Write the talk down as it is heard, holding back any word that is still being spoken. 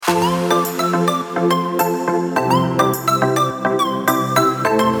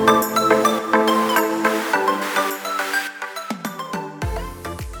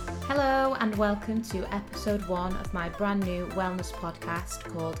welcome to episode 1 of my brand new wellness podcast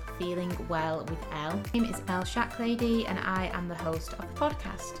called Feeling Well with Elle. My name is Elle Shacklady and I am the host of the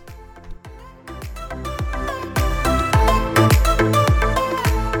podcast.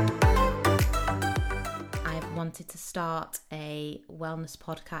 I've wanted to start a wellness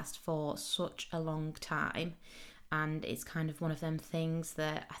podcast for such a long time, and it's kind of one of them things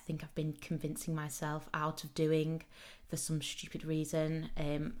that I think I've been convincing myself out of doing for some stupid reason.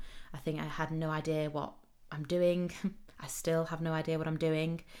 I think I had no idea what I'm doing. I still have no idea what I'm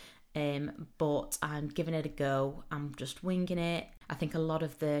doing, but I'm giving it a go. I'm just winging it. I think a lot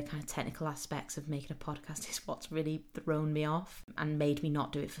of the kind of technical aspects of making a podcast is what's really thrown me off and made me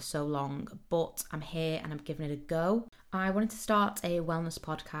not do it for so long, but I'm here and I'm giving it a go. I wanted to start a wellness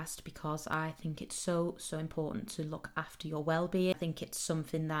podcast because I think it's so important to look after your well-being. I think it's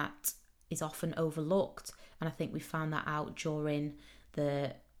something that is often overlooked, and I think we found that out during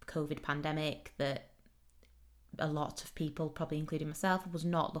the COVID pandemic, that a lot of people, probably including myself, was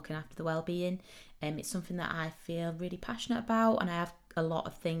not looking after the well-being. It's something that I feel really passionate about, and I have a lot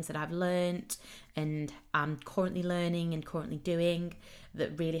of things that I've learnt and I'm currently learning and currently doing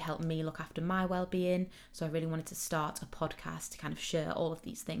that really help me look after my well-being. So I really wanted to start a podcast to kind of share all of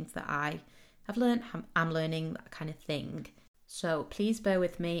these things that I have learnt, I'm learning, that kind of thing. So please bear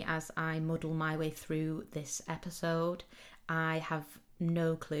with me as I muddle my way through this episode. I have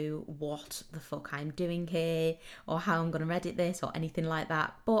no clue what the fuck I'm doing here or how I'm going to edit this or anything like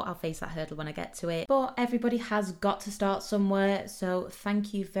that, but I'll face that hurdle when I get to it. But everybody has got to start somewhere, so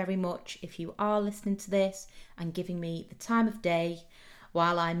thank you very much if you are listening to this and giving me the time of day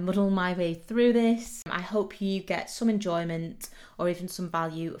while I muddle my way through this. I hope you get some enjoyment or even some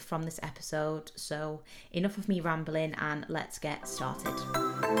value from this episode. So enough of me rambling and let's get started.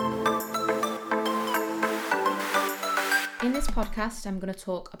 In this podcast, I'm going to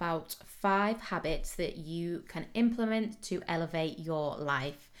talk about 5 habits that you can implement to elevate your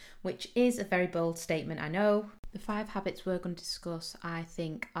life, which is a very bold statement, I know. The 5 habits we're going to discuss, I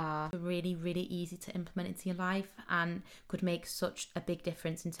think, are really easy to implement into your life and could make such a big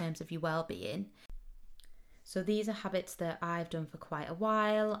difference in terms of your well-being. So these are habits that I've done for quite a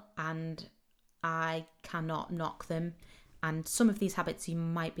while and I cannot knock them. And some of these habits you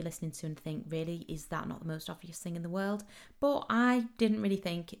might be listening to and think, really, is that not the most obvious thing in the world? But I didn't really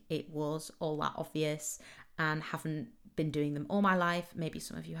think it was all that obvious and haven't been doing them all my life. Maybe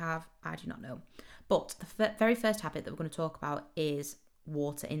some of you have, I do not know. But the very first habit that we're going to talk about is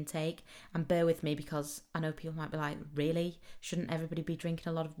water intake. And bear with me because I know people might be like, really? Shouldn't everybody be drinking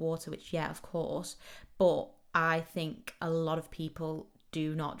a lot of water? Which, yeah, of course. But I think a lot of people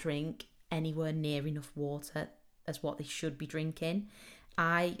do not drink anywhere near enough water as what they should be drinking.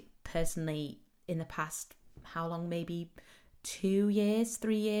 I personally, in the past, how long, maybe 2 years,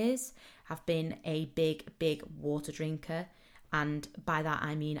 3 years, have been a big water drinker. And by that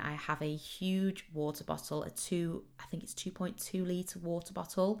I mean I have a huge water bottle, I think it's 2.2 litre water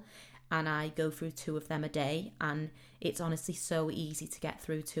bottle, and I go through 2 of them a day. And it's honestly so easy to get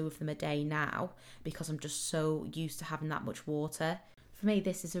through 2 of them a day now because I'm just so used to having that much water. For me,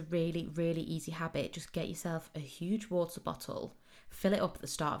 this is a really easy habit. Just get yourself a huge water bottle, fill it up at the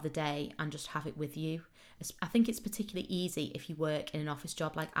start of the day and just have it with you. I think it's particularly easy if you work in an office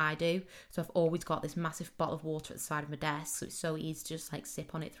job like I do. So I've always got this massive bottle of water at the side of my desk. So it's so easy to just like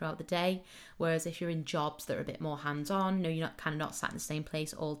sip on it throughout the day. Whereas if you're in jobs that are a bit more hands-on, you're not sat in the same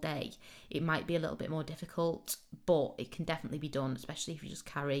place all day, it might be a little bit more difficult, but it can definitely be done, especially if you just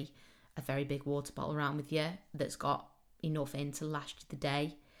carry a very big water bottle around with you that's got enough in to last you the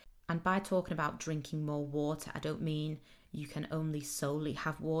day. And by talking about drinking more water, I don't mean you can only solely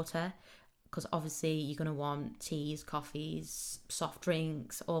have water, because obviously you're going to want teas, coffees, soft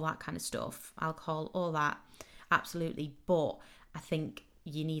drinks, all that kind of stuff, alcohol, all that, absolutely. But I think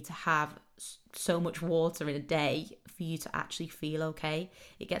you need to have so much water in a day for you to actually feel okay.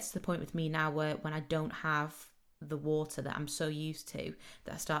 It gets to the point with me now where when I don't have the water that I'm so used to,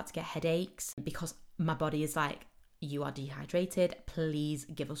 that I start to get headaches because my body is like, you are dehydrated, please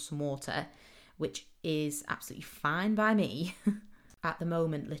give us some water, which is absolutely fine by me. At the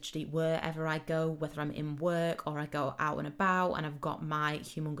moment, literally wherever I go, whether I'm in work or I go out and about and I've got my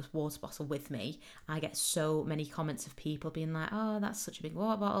humongous water bottle with me, I get so many comments of people being like, oh, that's such a big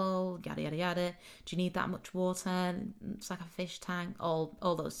water bottle, yada yada yada, do you need that much water? It's like a fish tank, all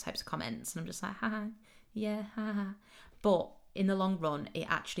those types of comments. And I'm just like, haha, yeah, haha. But in the long run, it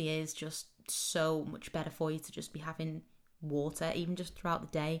actually is just so much better for you to just be having water, even just throughout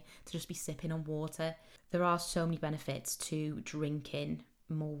the day, to just be sipping on water. There are so many benefits to drinking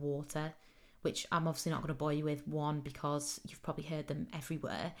more water, which I'm obviously not going to bore you with. One, because you've probably heard them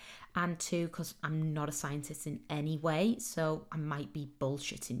everywhere, and two, because I'm not a scientist in any way, so I might be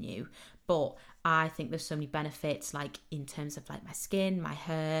bullshitting you. But I think there's so many benefits, like in terms of like my skin, my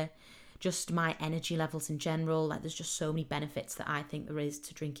hair, just my energy levels in general. Like there's just so many benefits that I think there is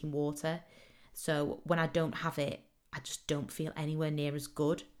to drinking water. So when I don't have it, I just don't feel anywhere near as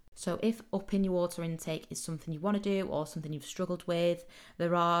good. So if upping your water intake is something you want to do or something you've struggled with,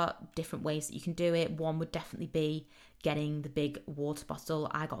 there are different ways that you can do it. One would definitely be getting the big water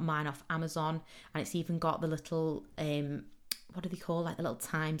bottle. I got mine off Amazon, and it's even got the little, what do they call, like the little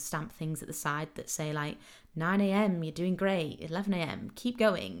time stamp things at the side that say like 9 a.m, you're doing great, 11 a.m, keep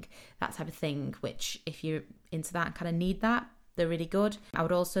going, that type of thing, which if you're into that and kind of need that, they're really good. I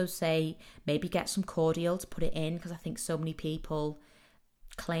would also say maybe get some cordial to put it in, because I think so many people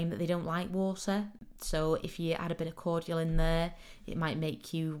claim that they don't like water. So if you add a bit of cordial in there, it might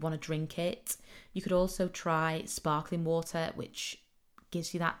make you want to drink it. You could also try sparkling water, which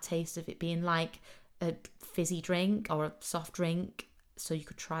gives you that taste of it being like a fizzy drink or a soft drink. So you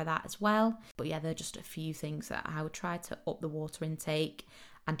could try that as well. But yeah, they're just a few things that I would try to up the water intake,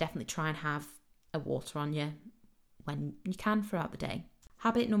 and definitely try and have a water on you when you can throughout the day.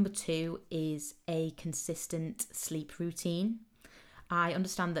 Habit number 2 is a consistent sleep routine. I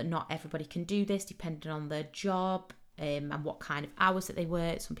understand that not everybody can do this depending on their job and what kind of hours that they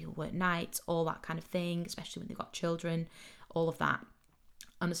work. Some people work nights, all that kind of thing, especially when they've got children, all of that.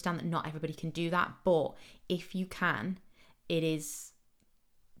 I understand that not everybody can do that, but if you can, it is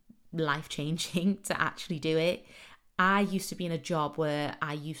life-changing to actually do it. I used to be in a job where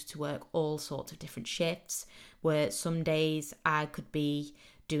I used to work all sorts of different shifts, where some days I could be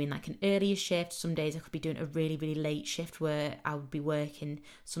doing like an earlier shift, some days I could be doing a really, really late shift where I would be working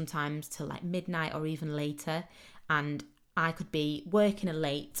sometimes till like midnight or even later, and I could be working a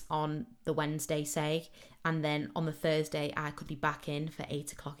late on the Wednesday, say, and then on the Thursday I could be back in for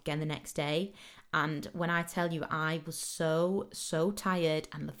 8 o'clock again the next day. And when I tell you I was so tired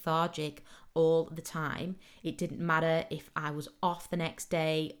and lethargic all the time, it didn't matter if I was off the next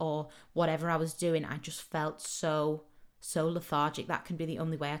day or whatever I was doing, I just felt so lethargic. That can be the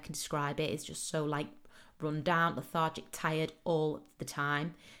only way I can describe it. It's just so like run down, lethargic, tired all the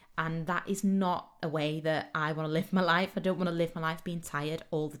time. And that is not a way that I want to live my life. I don't want to live my life being tired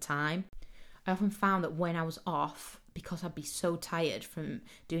all the time. I often found that when I was off, because I'd be so tired from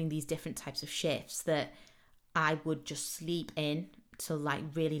doing these different types of shifts, that I would just sleep in till like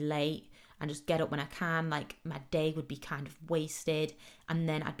really late and just get up when I can. Like my day would be kind of wasted, and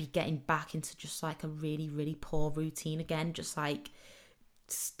then I'd be getting back into just like a really, really poor routine again, just like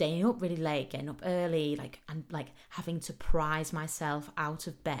staying up really late, getting up early, and having to prize myself out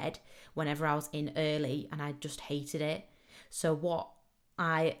of bed whenever I was in early, and I just hated it. So what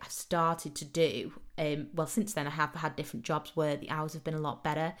I started to do, since then I have had different jobs where the hours have been a lot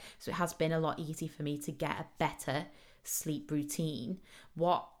better, so it has been a lot easier for me to get a better sleep routine.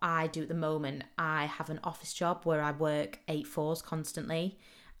 What I do at the moment, I have an office job where I work 8-4s constantly,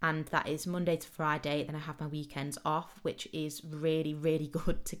 and that is Monday to Friday. Then I have my weekends off, which is really, really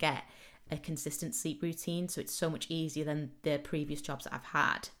good to get a consistent sleep routine. So it's so much easier than the previous jobs that I've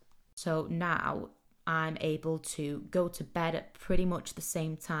had. So now I'm able to go to bed at pretty much the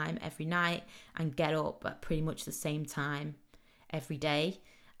same time every night and get up at pretty much the same time every day.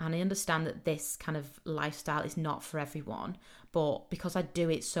 And I understand that this kind of lifestyle is not for everyone, but because I do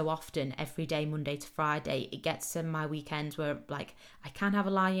it so often every day, Monday to Friday, it gets to my weekends where like I can have a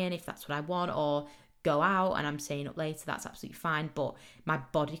lie-in if that's what I want, or go out and I'm staying up later, that's absolutely fine. But my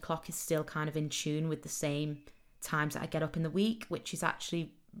body clock is still kind of in tune with the same times that I get up in the week, which is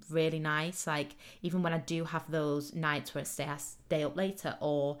actually really nice. Like even when I do have those nights where I stay up later,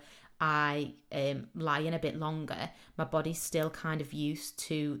 or I lie in a bit longer, my body's still kind of used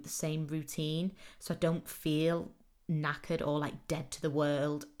to the same routine, so I don't feel knackered or like dead to the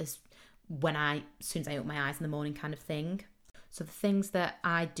world as soon as I open my eyes in the morning kind of thing. So the things that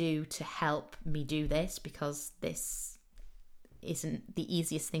I do to help me do this, because this isn't the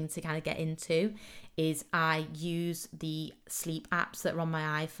easiest thing to kind of get into, is I use the sleep apps that are on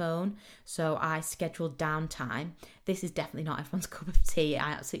my iPhone. So I schedule downtime. This is definitely not everyone's cup of tea,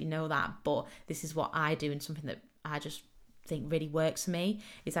 I absolutely know that, but this is what I do, and something that I just think really works for me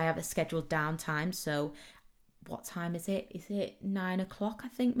is I have a scheduled downtime. So what time is it? Is it 9 o'clock, I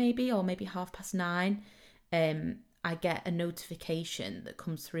think, maybe, or maybe 9:30? I get a notification that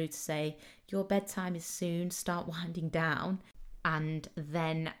comes through to say your bedtime is soon, start winding down. And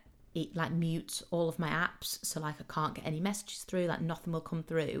then it like mutes all of my apps, so like I can't get any messages through, like nothing will come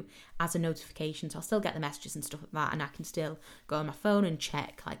through as a notification. So I'll still get the messages and stuff like that, and I can still go on my phone and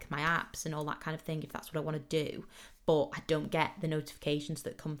check like my apps and all that kind of thing if that's what I want to do, but I don't get the notifications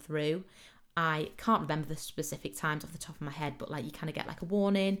that come through. I can't remember the specific times off the top of my head, but like you kind of get like a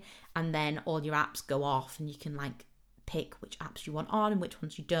warning, and then all your apps go off, and you can like pick which apps you want on and which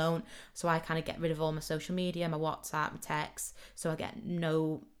ones you don't. So I kind of get rid of all my social media, my WhatsApp, my texts, so I get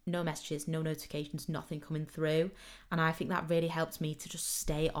no messages, no notifications, nothing coming through. And I think that really helps me to just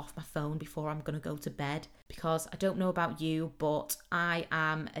stay off my phone before I'm going to go to bed, because I don't know about you, but I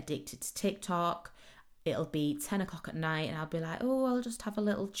am addicted to TikTok. It'll be 10 o'clock at night and I'll be like, oh, I'll just have a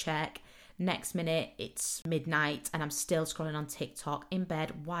little check. Next minute it's midnight and I'm still scrolling on TikTok in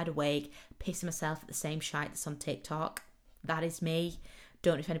bed, wide awake, pissing myself at the same shite that's on TikTok. That is me.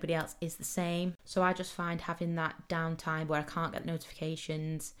 Don't know if anybody else is the same. So I just find having that downtime where I can't get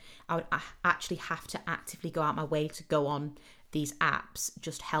notifications, I actually have to actively go out my way to go on these apps,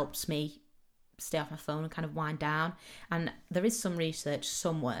 just helps me stay off my phone and kind of wind down. And there is some research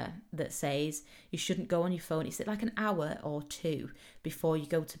somewhere that says you shouldn't go on your phone, is it like an hour or two before you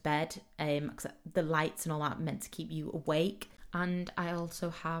go to bed, because the lights and all that are meant to keep you awake. And I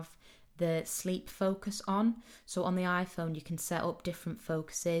also have the sleep focus on. So on the iPhone you can set up different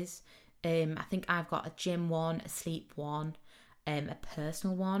focuses. I think I've got a gym one, a sleep one, a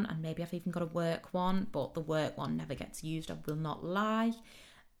personal one, and maybe I've even got a work one, but the work one never gets used, I will not lie.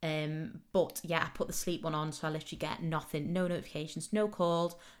 But yeah, I put the sleep one on, so I literally get nothing, no notifications, no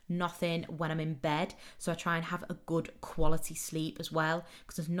calls, nothing when I'm in bed. So I try and have a good quality sleep as well,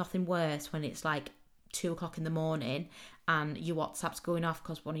 because there's nothing worse when it's like 2 o'clock in the morning and your WhatsApp's going off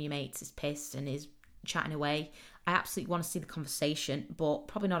because one of your mates is pissed and is chatting away. I absolutely want to see the conversation, but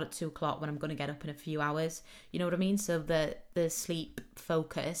probably not at 2 o'clock when I'm going to get up in a few hours. You know what I mean? So the sleep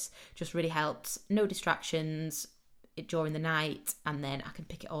focus just really helps. No distractions during the night, and then I can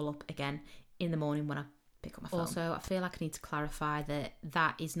pick it all up again in the morning when I pick up my phone. Also, I feel like I need to clarify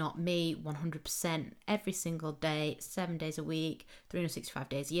that is not me 100% every single day, 7 days a week, 365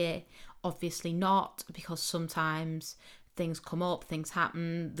 days a year. Obviously not, because sometimes things come up, things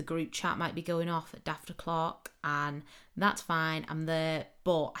happen, the group chat might be going off at daft o'clock, and that's fine, I'm there.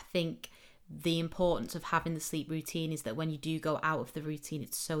 But I think the importance of having the sleep routine is that when you do go out of the routine,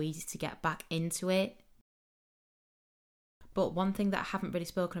 it's so easy to get back into it. But one thing that I haven't really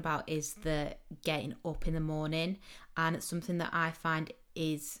spoken about is the getting up in the morning, and it's something that I find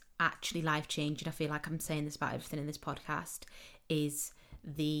is actually life-changing. I feel like I'm saying this about everything in this podcast, is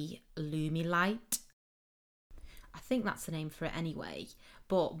the Lumi light. I think that's the name for it anyway,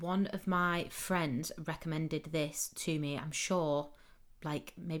 but one of my friends recommended this to me. I'm sure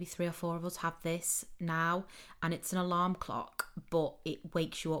like maybe 3 or 4 of us have this now, and it's an alarm clock, but it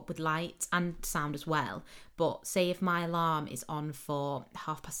wakes you up with light and sound as well. But say if my alarm is on for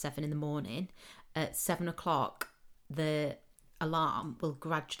 7:30 in the morning, at 7 o'clock the alarm will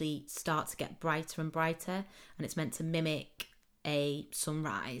gradually start to get brighter and brighter, and it's meant to mimic a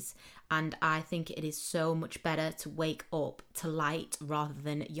sunrise. And I think it is so much better to wake up to light rather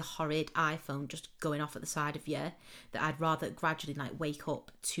than your horrid iPhone just going off at the side of you, that I'd rather gradually like wake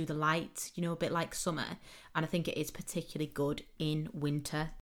up to the light, you know, a bit like summer. And I think it is particularly good in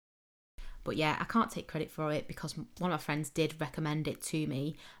winter. But yeah, I can't take credit for it because one of my friends did recommend it to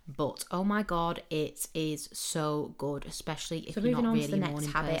me. But oh my God, it is so good, especially if you're not really a morning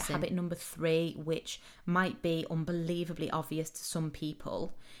person. Habit number 3, which might be unbelievably obvious to some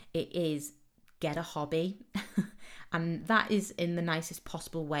people, it is get a hobby. And that is in the nicest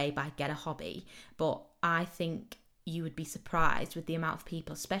possible way by get a hobby. But I think you would be surprised with the amount of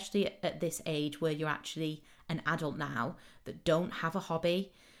people, especially at this age where you're actually an adult now, that don't have a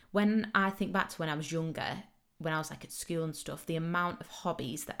hobby. When I think back to when I was younger, when I was like at school and stuff, the amount of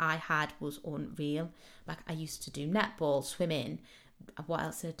hobbies that I had was unreal. Like I used to do netball, swimming. What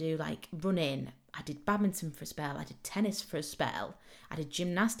else did I do? Like running. I did badminton for a spell. I did tennis for a spell. I did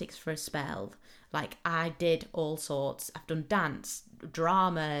gymnastics for a spell. Like I did all sorts. I've done dance,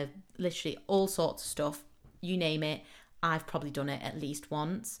 drama, literally all sorts of stuff. You name it, I've probably done it at least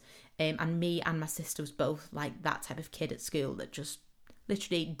once. And me and my sister was both like that type of kid at school that just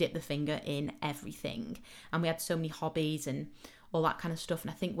literally dip the finger in everything. And we had so many hobbies and all that kind of stuff.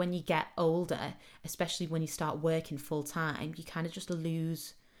 And I think when you get older, especially when you start working full time, you kind of just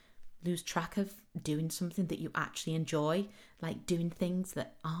lose track of doing something that you actually enjoy, like doing things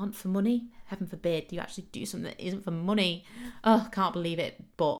that aren't for money. Heaven forbid you actually do something that isn't for money. Oh, can't believe it.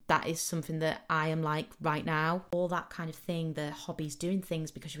 But that is something that I am like right now. All that kind of thing, the hobbies, doing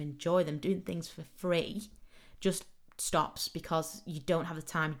things because you enjoy them, doing things for free, just stops because you don't have the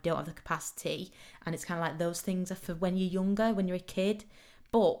time, you don't have the capacity. And it's kind of like those things are for when you're younger, when you're a kid.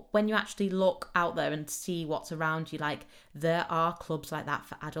 But when you actually look out there and see what's around you, like there are clubs like that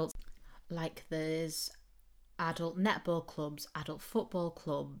for adults. Like there's adult netball clubs, adult football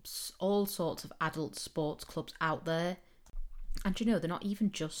clubs, all sorts of adult sports clubs out there. And you know, they're not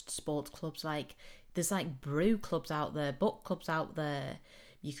even just sports clubs. Like there's like brew clubs out there, book clubs out there.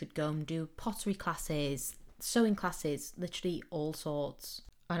 You could go and do pottery classes, sewing classes, literally all sorts.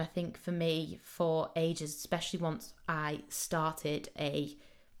 And I think for me, for ages, especially once I started a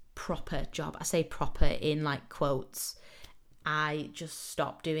proper job, I say proper in like quotes, I just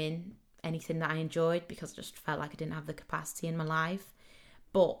stopped doing anything that I enjoyed because I just felt like I didn't have the capacity in my life.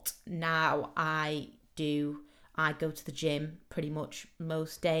 But now I go to the gym pretty much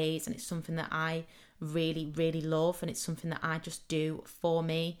most days, and it's something that I really, really love, and it's something that I just do for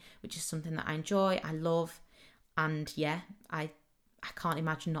me, which is something that I enjoy, I love, and yeah, I can't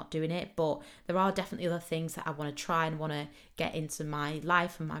imagine not doing it. But there are definitely other things that I want to try and want to get into my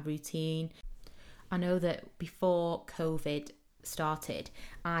life and my routine. I know that before COVID started,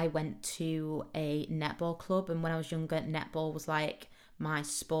 I went to a netball club, and when I was younger, netball was like my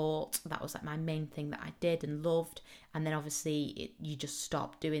sport. That was like my main thing that I did and loved. And then obviously you just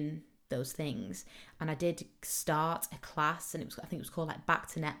stop doing those things. And I did start a class, and I think it was called like Back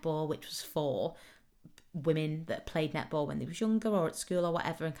to Netball, which was for women that played netball when they was younger or at school or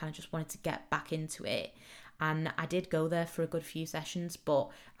whatever, and kind of just wanted to get back into it. And I did go there for a good few sessions, but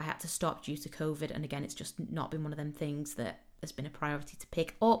I had to stop due to COVID. And again, it's just not been one of them things that has been a priority to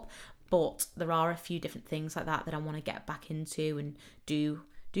pick up. But there are a few different things like that I want to get back into and do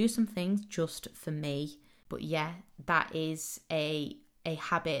some things just for me. But yeah, that is a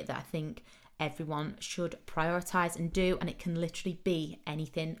habit that I think everyone should prioritise and do. And it can literally be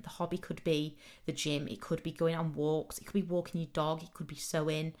anything. The hobby could be the gym, it could be going on walks, it could be walking your dog, it could be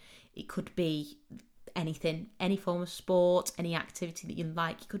sewing, it could be anything, any form of sport, any activity that you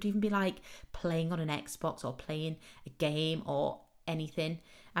like. It could even be like playing on an Xbox or playing a game or anything.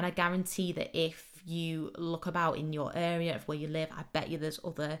 And I guarantee that if you look about in your area of where you live, I bet you there's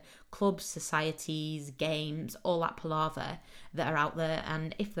other clubs, societies, games, all that palaver that are out there.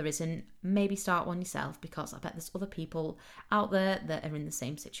 And if there isn't, maybe start one yourself, because I bet there's other people out there that are in the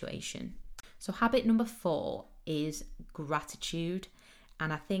same situation. So habit number 4 is gratitude.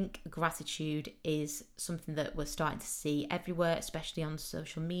 And I think gratitude is something that we're starting to see everywhere, especially on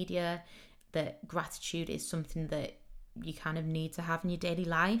social media, that gratitude is something that you kind of need to have in your daily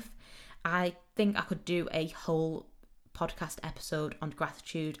life. I think I could do a whole podcast episode on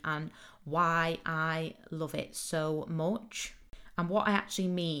gratitude and why I love it so much. And what I actually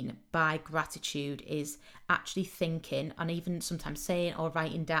mean by gratitude is actually thinking, and even sometimes saying or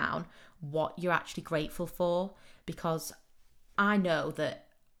writing down what you're actually grateful for, because I know that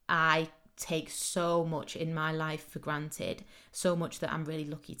I take so much in my life for granted, so much that I'm really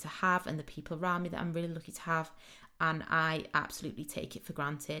lucky to have, and the people around me that I'm really lucky to have, and I absolutely take it for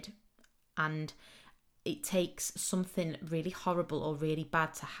granted. And it takes something really horrible or really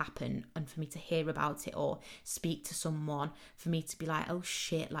bad to happen, and for me to hear about it or speak to someone, for me to be like, oh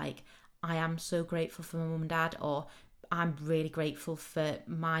shit, like I am so grateful for my mum and dad, or I'm really grateful for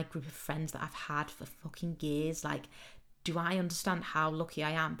my group of friends that I've had for fucking years. Like, do I understand how lucky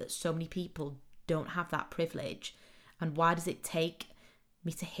I am that so many people don't have that privilege? And why does it take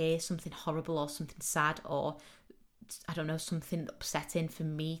me to hear something horrible or something sad or, I don't know, something upsetting for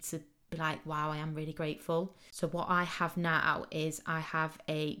me to be like, wow, I am really grateful? So what I have now is I have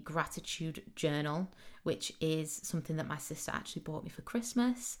a gratitude journal, which is something that my sister actually bought me for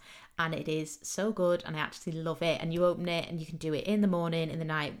Christmas, and it is so good and I actually love it. And you open it and you can do it in the morning, in the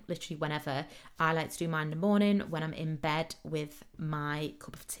night, literally whenever. I like to do mine in the morning when I'm in bed with my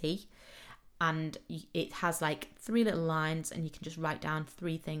cup of tea. And it has like 3 little lines, and you can just write down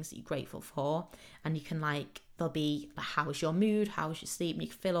 3 things that you're grateful for. And you can there'll be like, how is your mood, how is your sleep, and you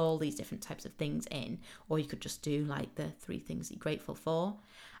can fill all these different types of things in. Or you could just do like the 3 things that you're grateful for.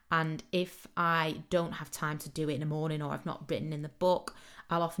 And if I don't have time to do it in the morning, or I've not written in the book,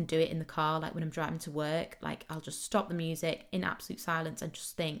 I'll often do it in the car, like when I'm driving to work. Like I'll just stop the music in absolute silence and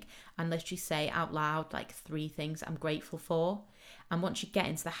just think and literally say out loud like 3 things I'm grateful for. And once you get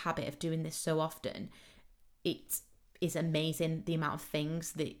into the habit of doing this so often, it is amazing the amount of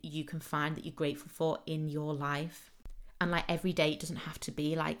things that you can find that you're grateful for in your life. And like every day, it doesn't have to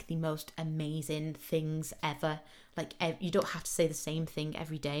be like the most amazing things ever. Like you don't have to say the same thing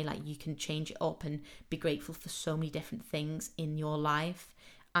every day. Like you can change it up and be grateful for so many different things in your life.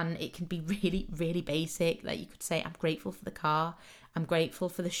 And it can be really, really basic. Like you could say, I'm grateful for the car. I'm grateful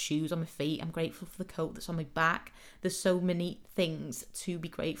for the shoes on my feet. I'm grateful for the coat that's on my back. There's so many things to be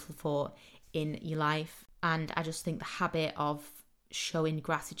grateful for in your life. And I just think the habit of showing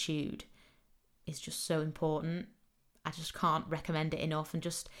gratitude is just so important. I just can't recommend it enough. And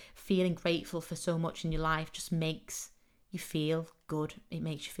just feeling grateful for so much in your life just makes you feel good. It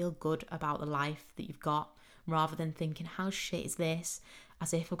makes you feel good about the life that you've got, rather than thinking, how shit is this?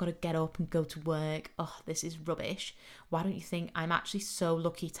 As if I've got to get up and go to work. Oh, this is rubbish. Why don't you think I'm actually so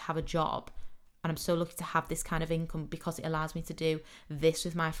lucky to have a job, and I'm so lucky to have this kind of income, because it allows me to do this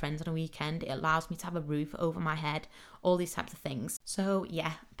with my friends on a weekend. It allows me to have a roof over my head, all these types of things. So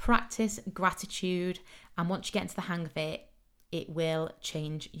yeah, practice gratitude. And once you get into the hang of it, it will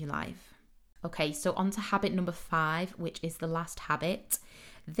change your life. Okay, so on to habit number 5, which is the last habit.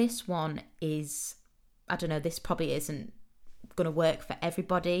 This one is, I don't know, this probably isn't going to work for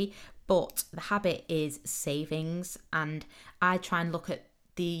everybody, but the habit is savings. And I try and look at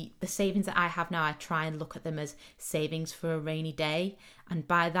the savings that I have now, I try and look at them as savings for a rainy day. And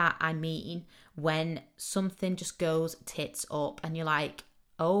by that I mean when something just goes tits up and you're like,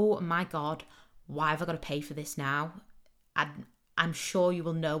 oh my God, why have I got to pay for this now? I'm sure you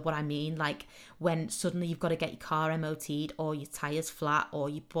will know what I mean. Like when suddenly you've got to get your car MOT'd, or your tyres flat, or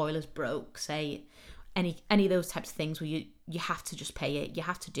your boiler's broke, say any of those types of things where you have to just pay it. You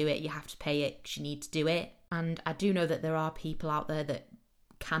have to do it. You have to pay it because you need to do it. And I do know that there are people out there that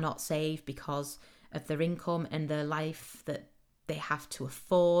cannot save because of their income and their life that they have to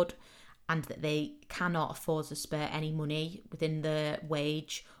afford, and that they cannot afford to spare any money within their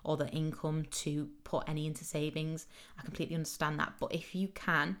wage or their income to put any into savings. I completely understand that. But if you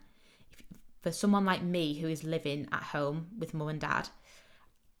can, for someone like me who is living at home with mum and dad,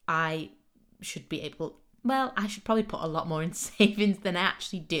 I should probably put a lot more in savings than I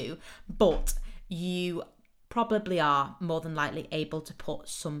actually do. But you probably are more than likely able to put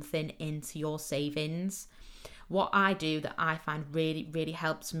something into your savings. What I do that I find really, really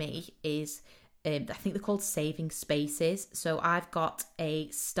helps me is, I think they're called saving spaces. So I've got a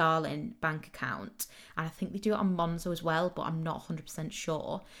Starling bank account, and I think they do it on Monzo as well, but I'm not 100%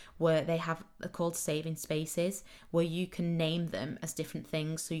 sure, where they're called saving spaces, where you can name them as different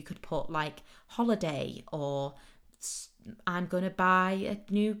things. So you could put like holiday, or I'm going to buy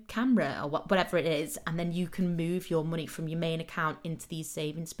a new camera, or whatever it is, and then you can move your money from your main account into these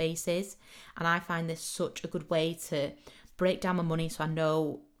saving spaces. And I find this such a good way to break down my money so I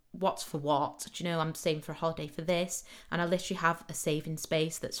know what's for what. Do you know, I'm saving for a holiday for this, and I literally have a saving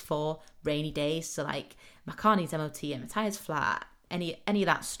space that's for rainy days. So like my car needs MOT and my tyre's flat, any of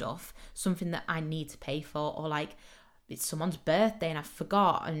that stuff, something that I need to pay for, or like it's someone's birthday and I've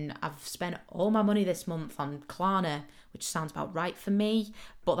forgot and I've spent all my money this month on Klarna, which sounds about right for me,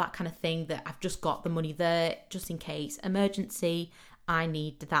 but that kind of thing, that I've just got the money there just in case emergency, I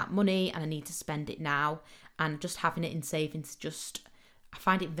need that money and I need to spend it now. And just having it in savings, I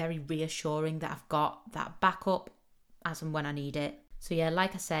find it very reassuring that I've got that backup as and when I need it. So yeah,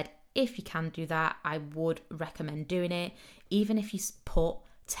 like I said, if you can do that, I would recommend doing it. Even if you put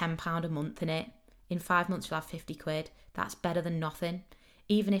 £10 a month in it, in 5 months you'll have 50 quid. That's better than nothing.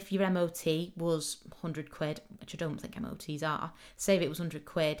 Even if your MOT was 100 quid, which I don't think MOTs are, say if it was 100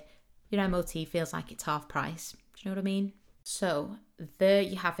 quid, your MOT feels like it's half price. Do you know what I mean? So there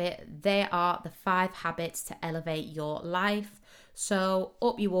you have it. There are the 5 habits to elevate your life. So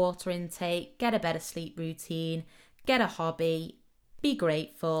up your water intake, get a better sleep routine, get a hobby, be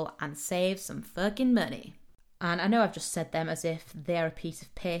grateful, and save some fucking money. And I know I've just said them as if they're a piece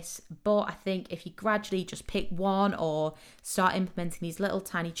of piss, but I think if you gradually just pick one or start implementing these little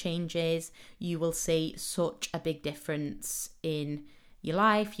tiny changes, you will see such a big difference in your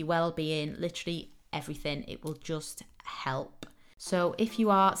life, your well-being, literally everything. It will just help. So if you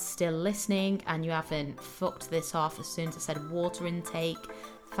are still listening and you haven't fucked this off as soon as I said water intake,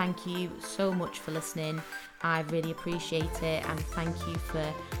 thank you so much for listening. I really appreciate it, and thank you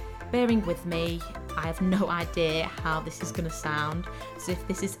for bearing with me. I have no idea how this is going to sound, so if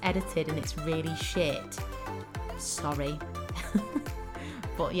this is edited and it's really shit, sorry.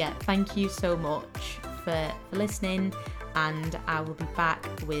 But yeah, thank you so much for listening, and I will be back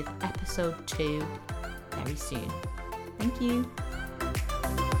with episode 2 very soon. Thank you.